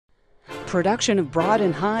Production of Broad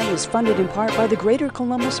and High is funded in part by the Greater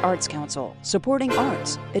Columbus Arts Council, supporting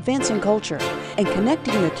arts, advancing culture, and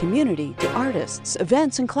connecting the community to artists,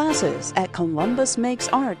 events, and classes at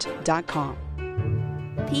columbusmakesart.com.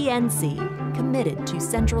 PNC, committed to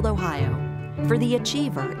Central Ohio, for the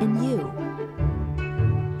achiever in you.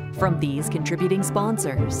 From these contributing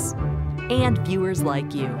sponsors and viewers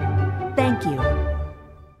like you, thank you.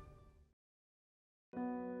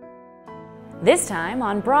 This time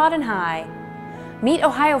on Broad and High, meet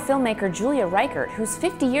Ohio filmmaker Julia Reichert, whose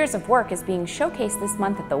 50 years of work is being showcased this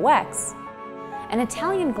month at the Wex. An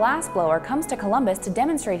Italian glassblower comes to Columbus to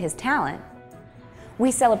demonstrate his talent.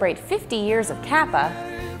 We celebrate 50 years of CAPA,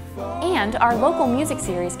 and our local music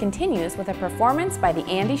series continues with a performance by the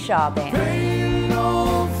Andy Shaw Band.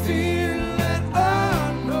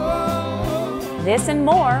 This and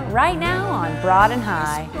more right now on Broad and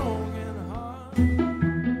High.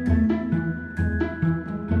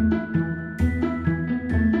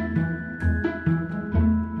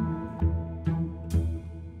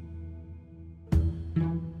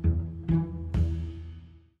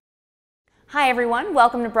 Hi everyone,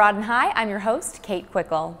 welcome to Broad and High. I'm your host, Kate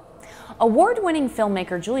Quickle. Award-winning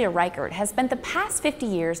filmmaker Julia Reichert has spent the past 50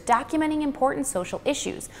 years documenting important social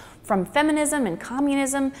issues, from feminism and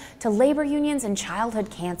communism to labor unions and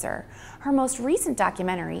childhood cancer. Her most recent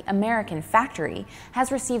documentary, American Factory,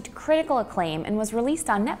 has received critical acclaim and was released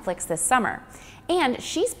on Netflix this summer. And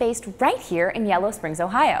she's based right here in Yellow Springs,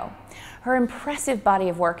 Ohio. Her impressive body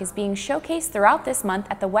of work is being showcased throughout this month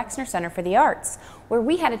at the Wexner Center for the Arts, where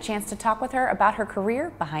we had a chance to talk with her about her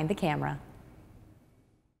career behind the camera.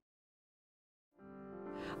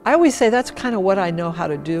 I always say that's kind of what I know how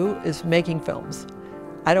to do, is making films.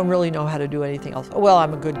 I don't really know how to do anything else. Well,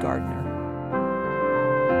 I'm a good gardener.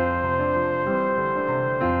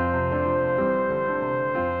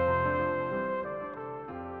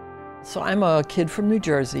 So I'm a kid from New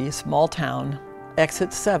Jersey, small town,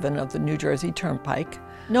 exit 7 of the New Jersey Turnpike.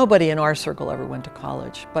 Nobody in our circle ever went to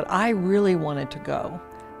college, but I really wanted to go.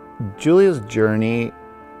 Julia's journey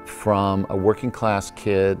from a working class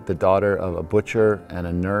kid, the daughter of a butcher and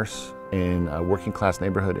a nurse in a working class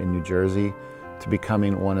neighborhood in New Jersey, to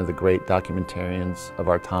becoming one of the great documentarians of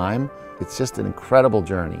our time. It's just an incredible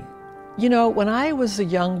journey. You know, when I was a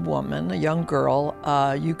young woman, a young girl,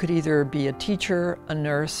 you could either be a teacher, a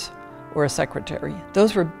nurse, or a secretary.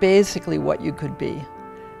 Those were basically what you could be.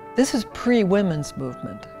 This is pre-women's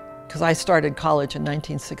movement, because I started college in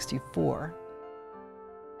 1964.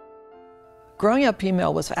 Growing Up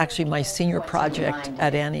Female was actually my senior project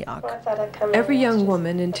at Antioch. Every young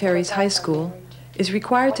woman in Terry's high school is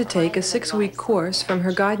required to take a 6-week course from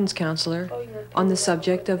her guidance counselor on the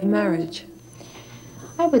subject of marriage.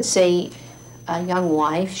 I would say a young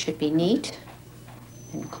wife should be neat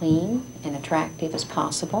and clean and attractive as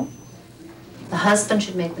possible. The husband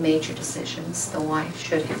should make the major decisions. The wife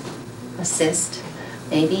should assist,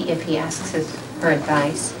 maybe if he asks her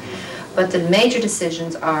advice. But the major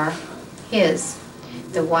decisions are his.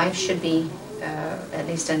 The wife should be at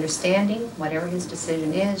least understanding. Whatever his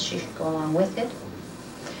decision is, she should go along with it.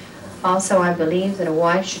 Also, I believe that a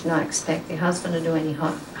wife should not expect the husband to do any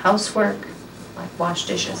housework, like wash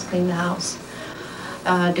dishes, clean the house,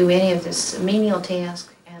 do any of this menial task.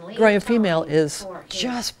 Growing Up Female is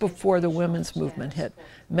just before the women's movement hit.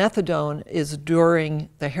 Methadone is during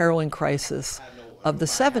the heroin crisis of the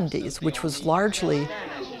 70s, which was largely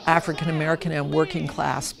African American and working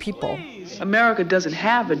class people. America doesn't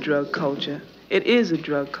have a drug culture. It is a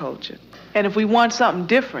drug culture. And if we want something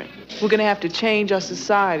different, we're going to have to change our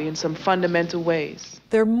society in some fundamental ways.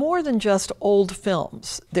 They're more than just old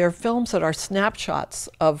films. They're films that are snapshots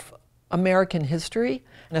of American history,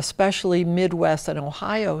 and especially Midwest and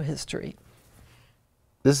Ohio history.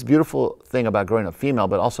 This beautiful thing about Growing Up Female,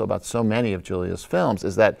 but also about so many of Julia's films,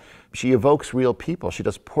 is that she evokes real people. She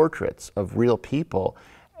does portraits of real people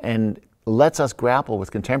and lets us grapple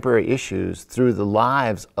with contemporary issues through the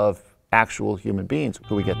lives of actual human beings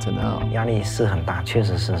who we get to know.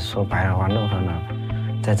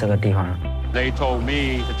 They told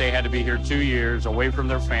me that they had to be here 2 years, away from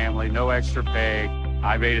their family, no extra pay.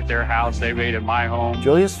 I ate at their house, they ate at my home.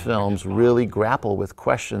 Julia's films really grapple with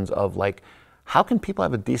questions of, like, how can people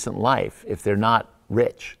have a decent life if they're not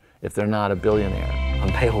rich, if they're not a billionaire?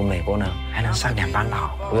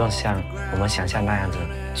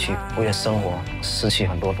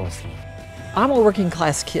 I'm a working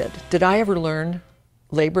class kid. Did I ever learn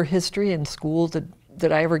labor history in school?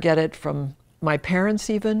 Did I ever get it from my parents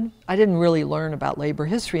even? I didn't really learn about labor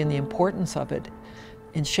history and the importance of it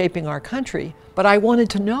in shaping our country, but I wanted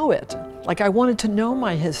to know it. Like, I wanted to know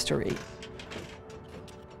my history.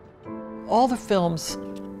 All the films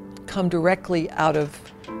come directly out of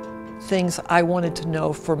things I wanted to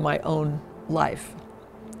know for my own life,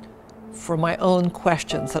 for my own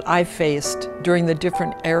questions that I faced during the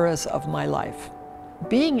different eras of my life.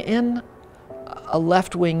 Being in a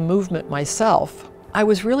left-wing movement myself, I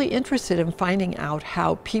was really interested in finding out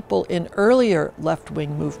how people in earlier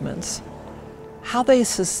left-wing movements, how they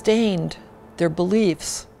sustained their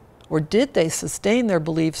beliefs, or did they sustain their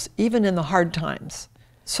beliefs even in the hard times?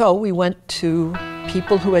 So we went to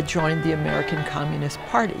people who had joined the American Communist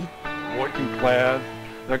Party. Working class,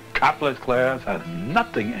 the capitalist class has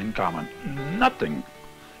nothing in common, nothing.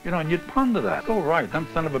 You know, and you'd ponder that. Oh, right, them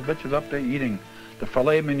son of a bitches up there eating the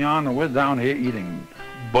filet mignon, and we're down here eating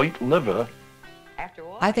burnt liver.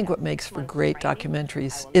 I think what makes for great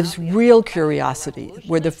documentaries is real curiosity,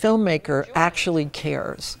 where the filmmaker actually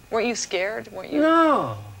cares. Weren't you scared? Weren't you?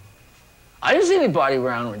 No. I didn't see anybody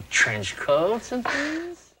around with trench coats and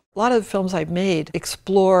things. A lot of the films I've made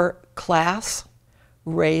explore class,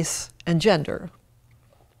 race, and gender.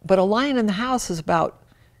 But A Lion in the House is about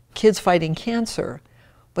kids fighting cancer.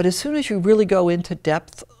 But as soon as you really go into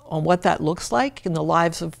depth on what that looks like in the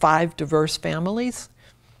lives of 5 diverse families,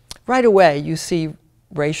 right away you see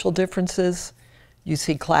racial differences, you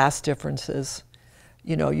see class differences,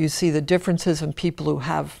 you know, you see the differences in people who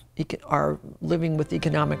are living with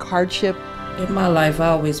economic hardship. In my life,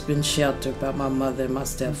 I've always been sheltered by my mother and my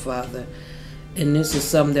stepfather. And this is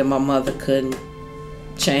something that my mother couldn't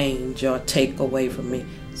change or take away from me.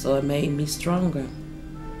 So it made me stronger.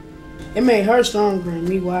 It made her stronger and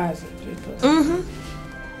me wiser.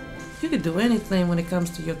 You can do anything when it comes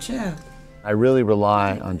to your child. I really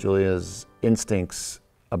rely on Julia's instincts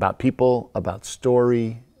about people, about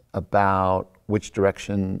story, about which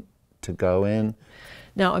direction to go in.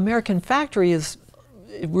 Now, American Factory it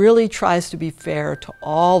really tries to be fair to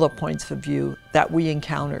all the points of view that we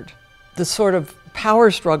encountered. The sort of power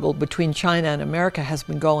struggle between China and America has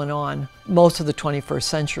been going on most of the 21st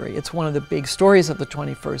century. It's one of the big stories of the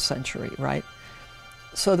 21st century, right?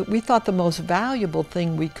 So that we thought the most valuable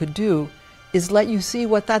thing we could do is let you see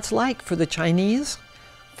what that's like for the Chinese,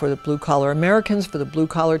 for the blue-collar Americans, for the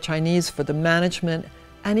blue-collar Chinese, for the management,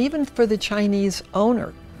 and even for the Chinese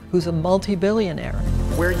owner, who's a multi-billionaire.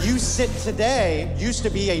 Where you sit today used to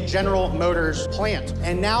be a General Motors plant,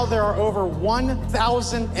 and now there are over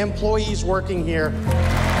 1,000 employees working here.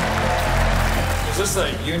 Is this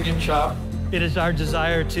a union shop? It is our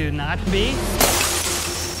desire to not be.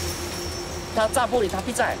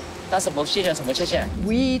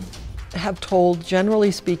 We have told,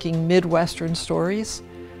 generally speaking, Midwestern stories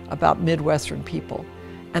about Midwestern people,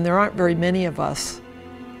 and there aren't very many of us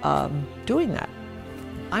doing that.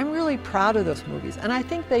 I'm really proud of those movies, and I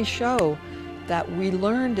think they show that we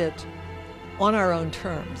learned it on our own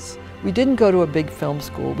terms. We didn't go to a big film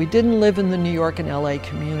school. We didn't live in the New York and LA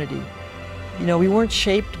community. You know, we weren't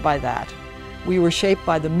shaped by that. We were shaped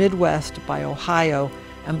by the Midwest, by Ohio,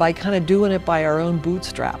 and by kind of doing it by our own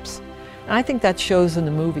bootstraps. And I think that shows in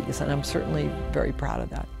the movies, and I'm certainly very proud of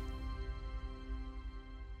that.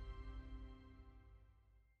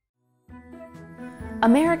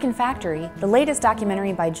 American Factory, the latest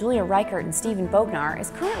documentary by Julia Reichert and Stephen Bognar, is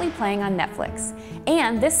currently playing on Netflix.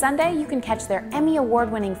 And this Sunday, you can catch their Emmy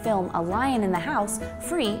Award-winning film, A Lion in the House,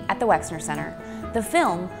 free at the Wexner Center. The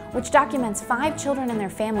film, which documents 5 children and their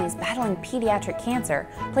families battling pediatric cancer,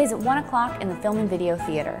 plays at 1 o'clock in the Film and Video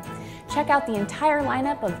Theater. Check out the entire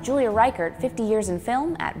lineup of Julia Reichert, 50 Years in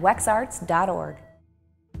Film at wexarts.org.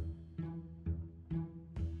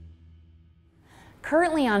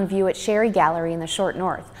 Currently on view at Sherry Gallery in the Short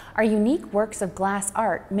North are unique works of glass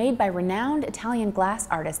art made by renowned Italian glass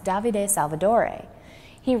artist Davide Salvadore.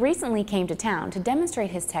 He recently came to town to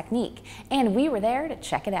demonstrate his technique, and we were there to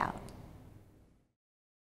check it out.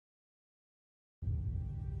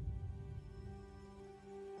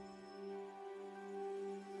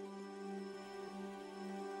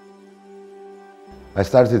 I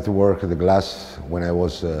started to work the glass when I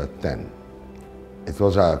was 10. It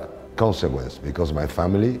was a consequence because my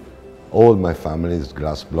family, all my family is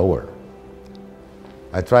glass blower.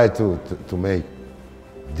 I tried to make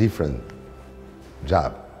different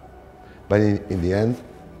job, but in the end,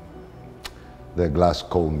 the glass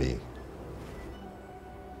called me.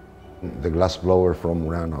 The glass blower from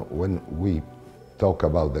Rana, when we talk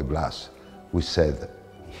about the glass, we said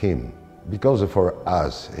him, because for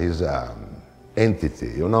us he's an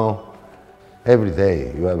entity, you know. Every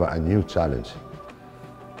day you have a new challenge.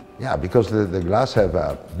 Yeah, because the glass have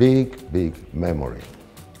a big, big memory.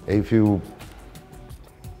 If you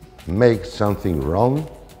make something wrong,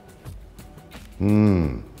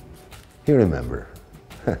 he remember.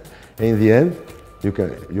 In the end, you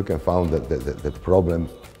can find the problem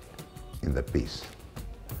in the piece.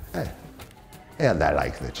 And I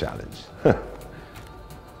like the challenge.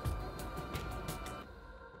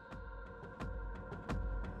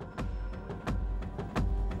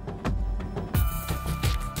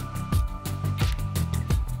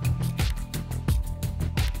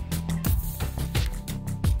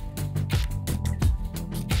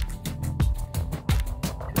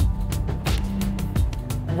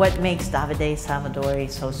 What makes Davide Salvadore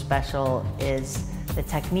so special is the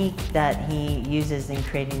technique that he uses in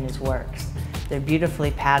creating his works. They're beautifully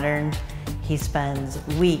patterned. He spends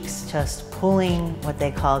weeks just pulling what they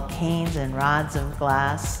call canes and rods of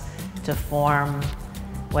glass to form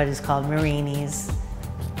what is called marinis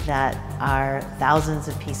that are thousands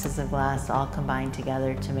of pieces of glass all combined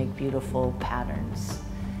together to make beautiful patterns.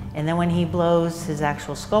 And then when he blows his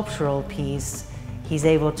actual sculptural piece, he's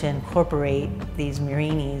able to incorporate these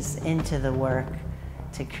marinis into the work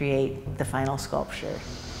to create the final sculpture.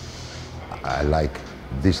 I like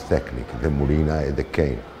this technique, the Murina and the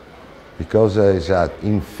cane, because it's an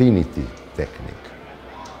infinity technique.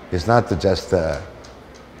 It's not just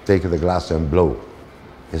take the glass and blow.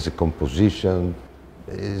 It's a composition.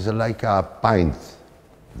 It's like a pint,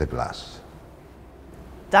 the glass.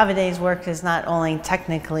 Davide's work is not only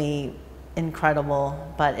technically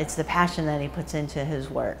incredible, but it's the passion that he puts into his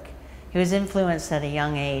work. He was influenced at a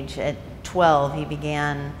young age. At 12, he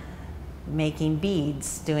began making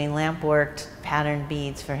beads, doing lamp-worked patterned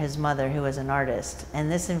beads for his mother, who was an artist, and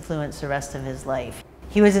this influenced the rest of his life.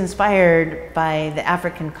 He was inspired by the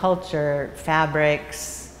African culture,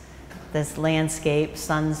 fabrics, this landscape,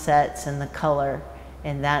 sunsets, and the color,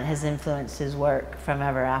 and that has influenced his work from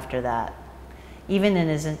ever after that. Even in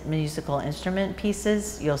his musical instrument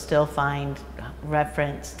pieces, you'll still find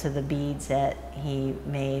reference to the beads that he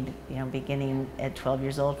made, beginning at 12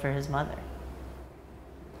 years old for his mother.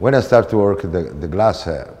 When I start to work the glass,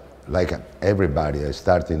 like everybody, I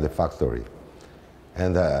start in the factory.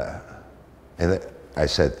 And I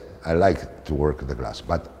said, I like to work the glass,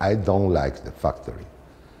 but I don't like the factory.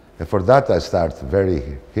 And for that, I start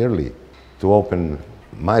very early to open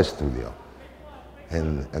my studio.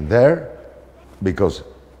 And there, because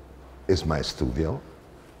it's my studio,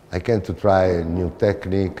 I can to try a new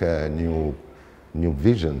technique, a new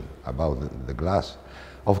vision about the glass.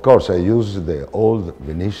 Of course, I use the old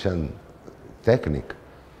Venetian technique,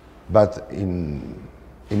 but in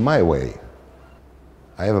my way.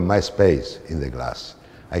 I have my space in the glass.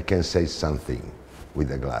 I can say something with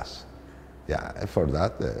the glass. Yeah, and for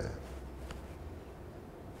that,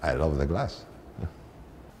 I love the glass.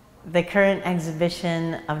 The current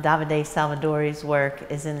exhibition of Davide Salvadore's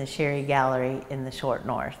work is in the Sherry Gallery in the Short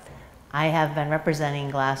North. I have been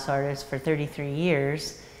representing glass artists for 33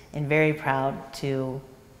 years and very proud to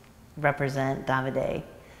represent Davide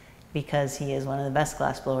because he is one of the best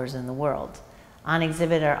glassblowers in the world. On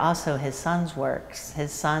exhibit are also his son's works.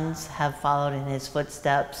 His sons have followed in his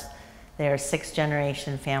footsteps. They are a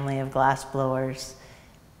sixth-generation family of glassblowers.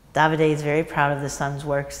 Davide is very proud of the son's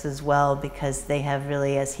works as well because they have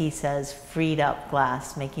really, as he says, freed up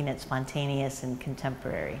glass, making it spontaneous and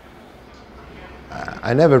contemporary.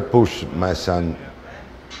 I never push my son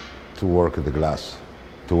to work the glass,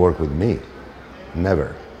 to work with me.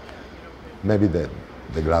 Never. Maybe the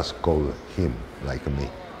glass called him, like me.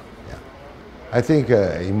 Yeah. I think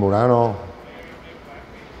in Murano,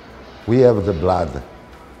 we have the blood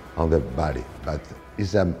on the body, but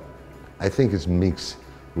I think it's mixed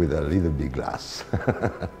with a little bit glass.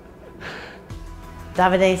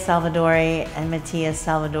 Davide Salvadore and Mattia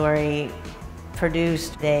Salvadore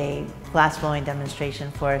produced a glassblowing demonstration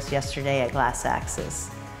for us yesterday at Glass Axis.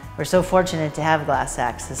 We're so fortunate to have Glass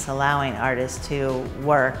Axis allowing artists to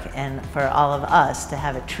work and for all of us to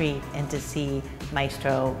have a treat and to see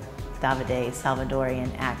Maestro Davide Salvadore in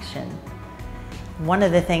action. One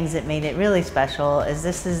of the things that made it really special is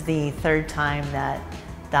this is the third time that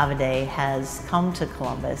Davide has come to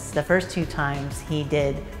Columbus. The first two times he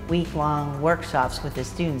did week-long workshops with the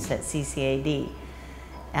students at CCAD.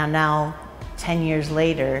 And now, 10 years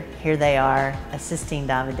later, here they are assisting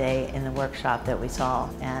Davide in the workshop that we saw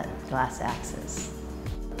at Glass Axis.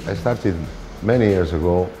 I started many years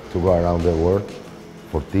ago to go around the world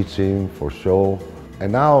for teaching, for show.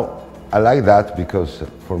 And now I like that because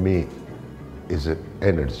for me it's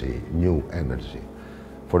energy, new energy.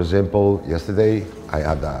 For example, yesterday I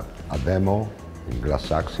had a demo in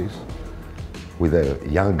Glass Axis with a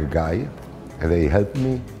young guy, and they helped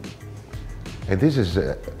me. And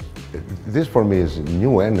this for me is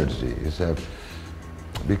new energy. It's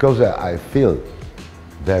because I feel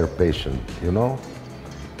their passion, you know.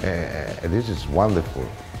 And this is wonderful.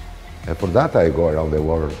 And for that I go around the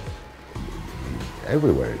world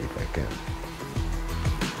everywhere if I can.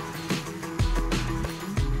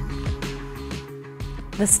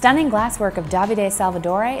 The stunning glasswork of Davide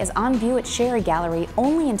Salvadore is on view at Sherry Gallery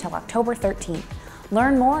only until October 13th.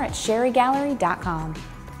 Learn more at sherrygallery.com.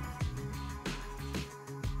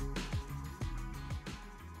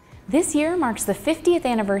 This year marks the 50th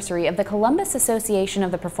anniversary of the Columbus Association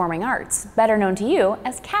of the Performing Arts, better known to you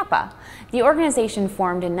as CAPA. The organization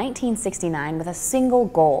formed in 1969 with a single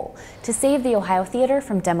goal: to save the Ohio Theater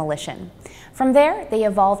from demolition. From there, they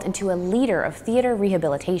evolved into a leader of theater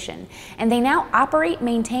rehabilitation, and they now operate,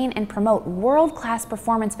 maintain, and promote world-class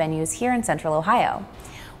performance venues here in Central Ohio.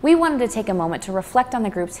 We wanted to take a moment to reflect on the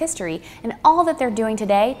group's history and all that they're doing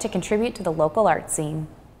today to contribute to the local art scene.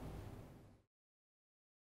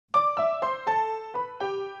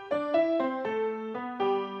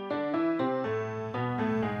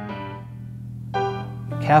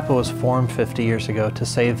 CAPA was formed 50 years ago to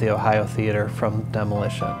save the Ohio Theater from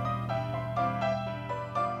demolition.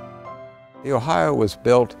 The Ohio was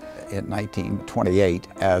built in 1928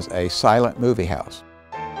 as a silent movie house.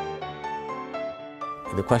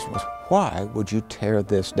 The question was, why would you tear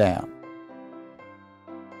this down?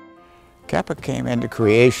 CAPA came into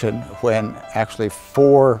creation when actually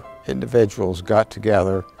 4 individuals got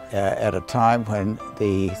together at a time when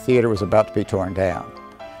the theater was about to be torn down,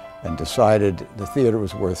 and decided the theater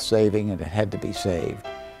was worth saving and it had to be saved.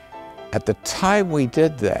 At the time we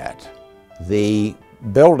did that, the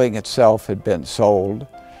building itself had been sold,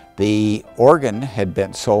 the organ had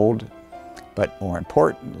been sold, but more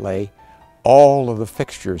importantly, all of the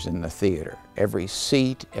fixtures in the theater, every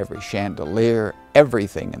seat, every chandelier,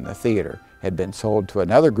 everything in the theater had been sold to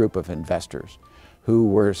another group of investors who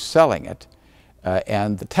were selling it,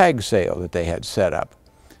 and the tag sale that they had set up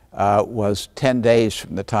was 10 days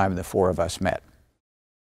from the time the 4 of us met.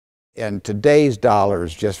 In today's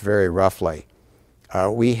dollars, just very roughly,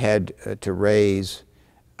 we had to raise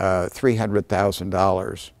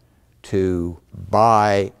 $300,000 to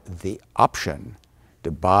buy the option to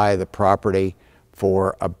buy the property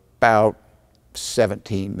for about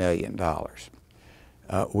 $17 million.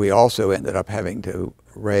 We also ended up having to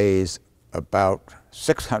raise about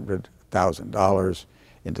 $600,000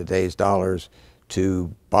 in today's dollars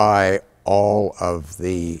to buy all of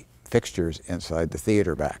the fixtures inside the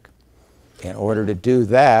theater back. In order to do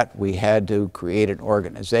that, we had to create an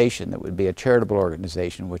organization that would be a charitable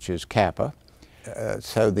organization, which is CAPA.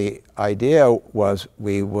 So the idea was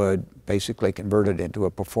we would basically convert it into a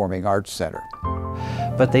performing arts center.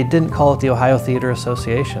 But they didn't call it the Ohio Theater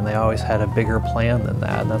Association. They always had a bigger plan than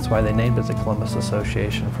that, and that's why they named it the Columbus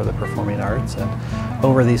Association for the Performing Arts. And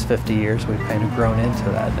over these 50 years, we've kind of grown into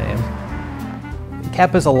that name.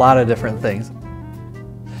 CAPA is a lot of different things.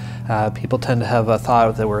 People tend to have a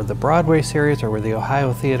thought that we're the Broadway series or we're the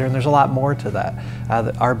Ohio Theater, and there's a lot more to that.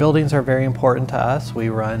 Our buildings are very important to us. We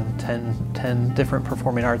run 10 different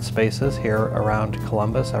performing arts spaces here around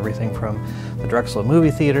Columbus, everything from the Drexel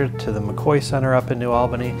Movie Theater to the McCoy Center up in New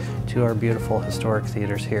Albany to our beautiful historic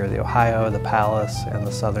theaters here, the Ohio, the Palace, and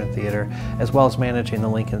the Southern Theater, as well as managing the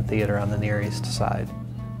Lincoln Theater on the Near East Side.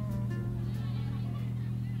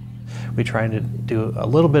 We try to do a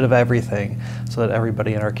little bit of everything so that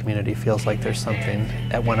everybody in our community feels like there's something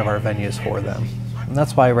at one of our venues for them. And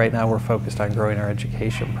that's why right now we're focused on growing our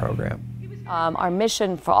education program. Our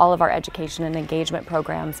mission for all of our education and engagement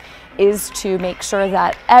programs is to make sure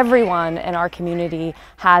that everyone in our community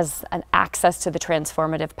has an access to the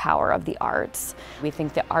transformative power of the arts. We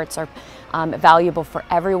think the arts are valuable for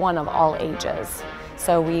everyone of all ages.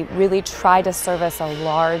 So we really try to service a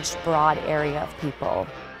large, broad area of people.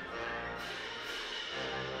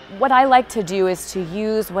 What I like to do is to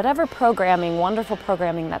use whatever programming, wonderful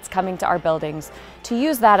programming that's coming to our buildings, to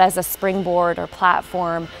use that as a springboard or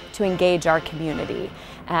platform to engage our community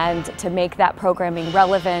and to make that programming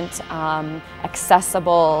relevant,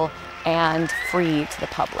 accessible, and free to the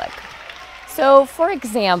public. So, for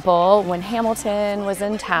example, when Hamilton was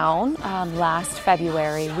in town last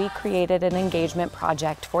February, we created an engagement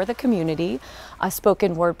project for the community, a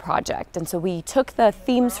spoken word project. And so we took the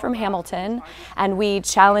themes from Hamilton and we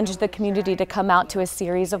challenged the community to come out to a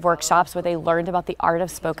series of workshops where they learned about the art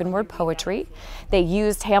of spoken word poetry. They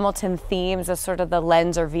used Hamilton themes as sort of the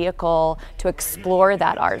lens or vehicle to explore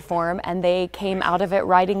that art form, and they came out of it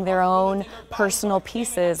writing their own personal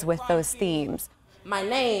pieces with those themes. My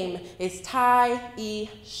name is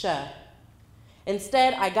Ty-E-Sha.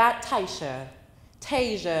 Instead, I got Taisha,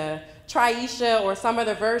 Tasia, Triesha, or some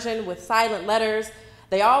other version with silent letters.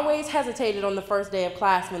 They always hesitated on the first day of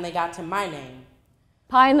class when they got to my name.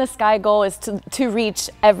 Pie in the Sky goal is to reach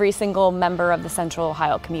every single member of the Central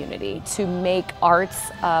Ohio community, to make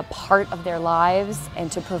arts a part of their lives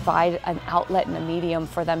and to provide an outlet and a medium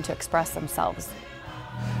for them to express themselves.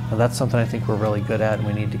 Now that's something I think we're really good at, and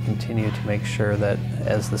we need to continue to make sure that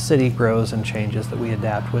as the city grows and changes that we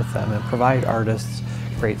adapt with them and provide artists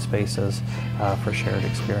great spaces for shared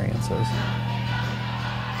experiences.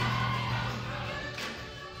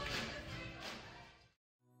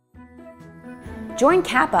 Join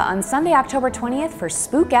CAPA on Sunday, October 20th for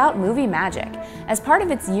Spook Out Movie Magic. As part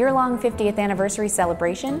of its year-long 50th anniversary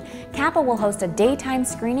celebration, CAPA will host a daytime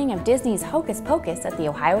screening of Disney's Hocus Pocus at the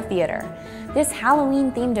Ohio Theater. This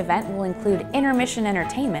Halloween-themed event will include intermission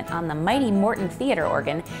entertainment on the Mighty Morton Theater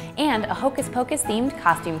organ and a Hocus Pocus-themed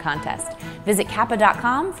costume contest. Visit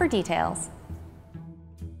CAPA.com for details.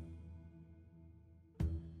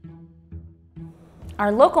 Our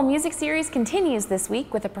local music series continues this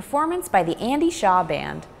week with a performance by the Andy Shaw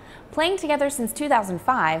Band. Playing together since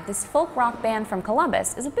 2005, this folk rock band from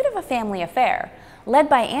Columbus is a bit of a family affair. Led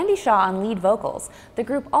by Andy Shaw on lead vocals, the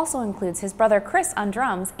group also includes his brother Chris on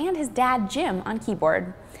drums and his dad Jim on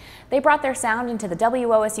keyboard. They brought their sound into the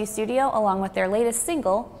WOSU studio along with their latest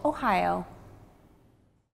single, Ohio.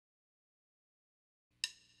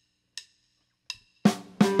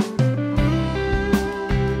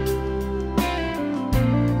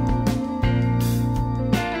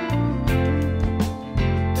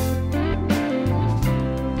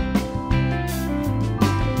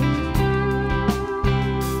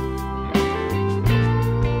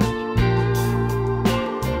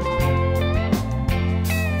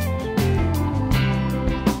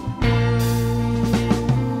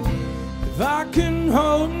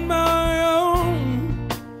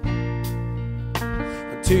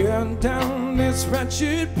 Tear down this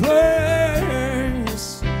wretched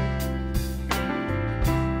place and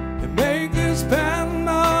make this path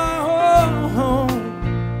my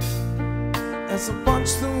home as I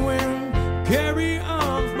watch the wind carry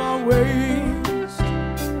off my waist.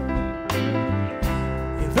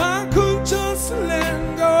 If I could just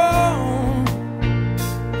let go,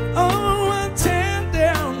 oh, I'd tear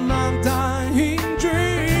down my dying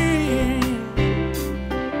dream.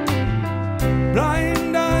 Blind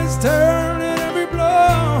turn at every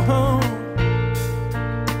blow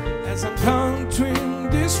as I'm caught between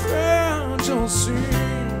this fragile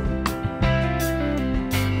scene.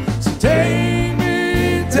 So take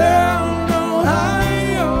me down,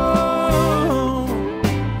 Ohio.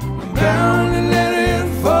 I'm bound to let it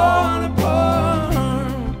fall apart.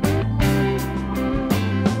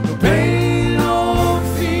 No pain or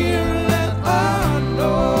fear that I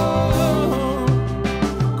know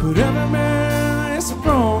could ever make this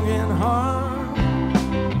broken heart.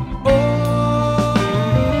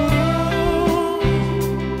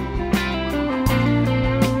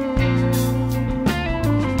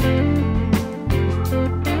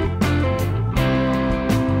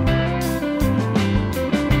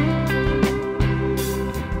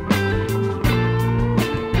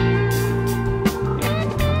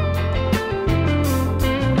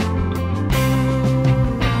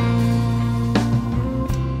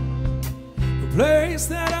 A place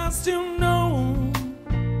that I still know,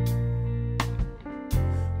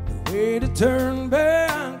 the way to turn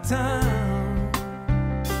back time.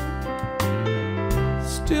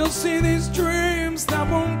 Still see these dreams that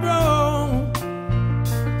won't grow,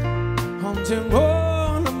 haunting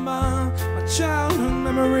all of my childhood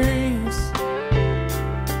memories.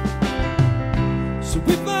 So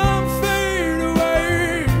if I fade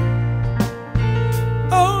away,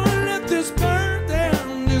 oh, let this burn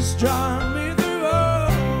down, just drive me.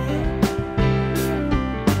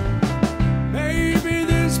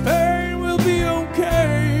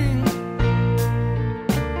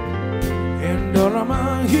 All of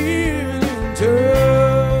my healing too.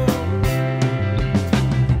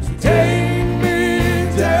 So take me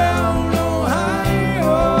down,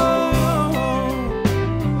 Ohio.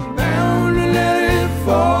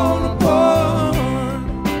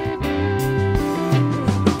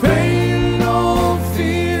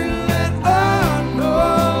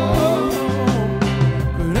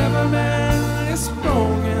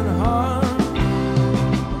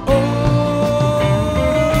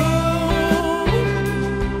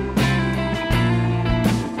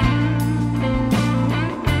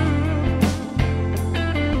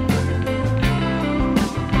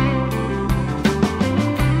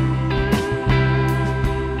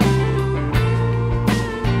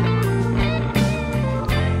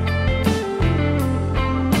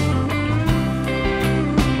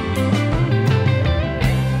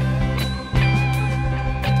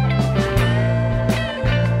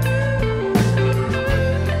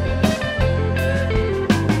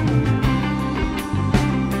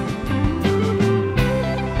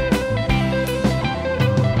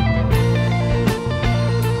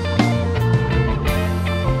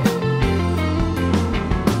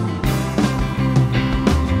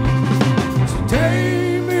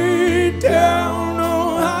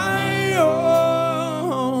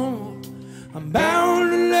 I'm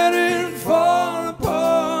bound to let it fall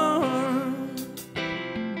apart.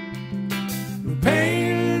 The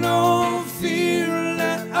pain or fear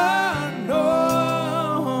that I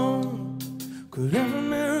know could ever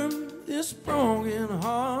mend this broken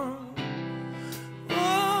heart.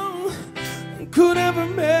 Oh, could ever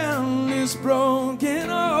mend this broken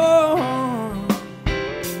heart.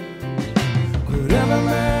 Could ever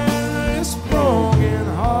mend this broken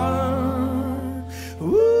heart.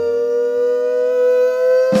 Ooh.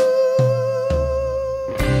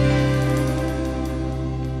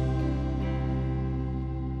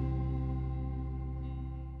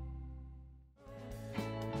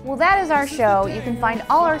 Well, that is our show. You can find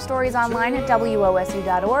all our stories online at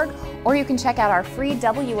WOSU.org, or you can check out our free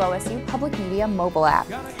WOSU Public Media mobile app.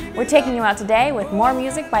 We're taking you out today with more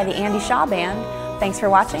music by the Andy Shaw Band. Thanks for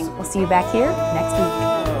watching. We'll see you back here next week.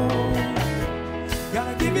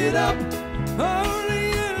 Gotta give it up. Oh, the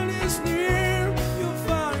end is near. You'll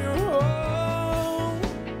find your home.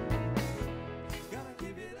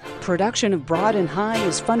 Production of Broad and High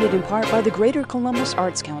is funded in part by the Greater Columbus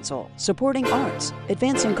Arts Council, supporting arts,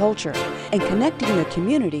 advancing culture, and connecting the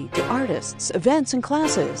community to artists, events, and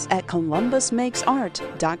classes at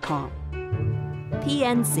columbusmakesart.com.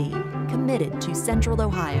 PNC, committed to Central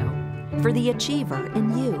Ohio, for the achiever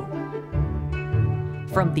in you.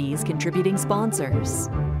 From these contributing sponsors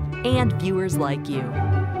and viewers like you,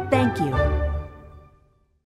 thank you.